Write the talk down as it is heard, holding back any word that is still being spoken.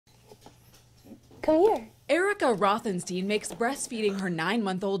Come here. Erica Rothenstein makes breastfeeding her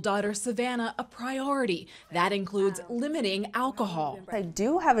 9-month-old daughter Savannah a priority. That includes limiting alcohol. I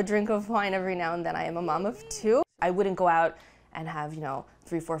do have a drink of wine every now and then. I am a mom of 2. I wouldn't go out and have,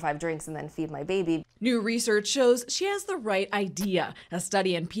 3, 4, 5 drinks and then feed my baby. New research shows she has the right idea. A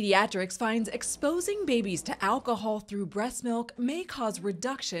study in pediatrics finds exposing babies to alcohol through breast milk may cause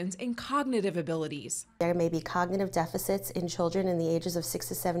reductions in cognitive abilities. There may be cognitive deficits in children in the ages of 6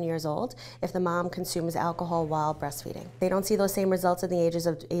 to 7 years old if the mom consumes alcohol while breastfeeding. They don't see those same results in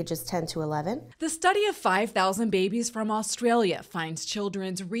the ages 10 to 11. The study of 5,000 babies from Australia finds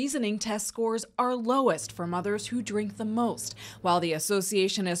children's reasoning test scores are lowest for mothers who drink the most. While the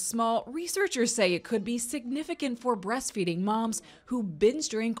association is small, researchers say it could be significant for breastfeeding moms who binge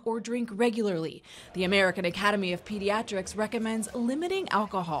drink or drink regularly. The American Academy of Pediatrics recommends limiting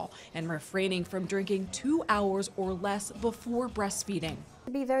alcohol and refraining from drinking 2 hours or less before breastfeeding.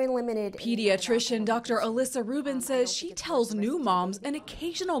 Be very limited. Pediatrician Dr. Alyssa Rubin says she tells new moms an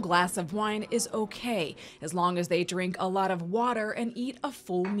occasional glass of wine is okay, as long as they drink a lot of water and eat a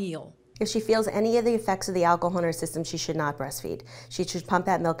full meal. If she feels any of the effects of the alcohol in her system, she should not breastfeed. She should pump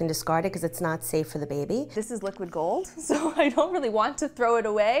that milk and discard it because it's not safe for the baby. This is liquid gold, so I don't really want to throw it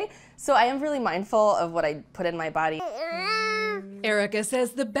away. So I am really mindful of what I put in my body. Erica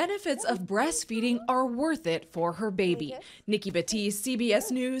says the benefits of breastfeeding are worth it for her baby. Nikki Battiste,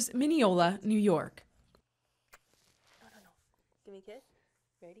 CBS News, Mineola, New York. Give me a kiss.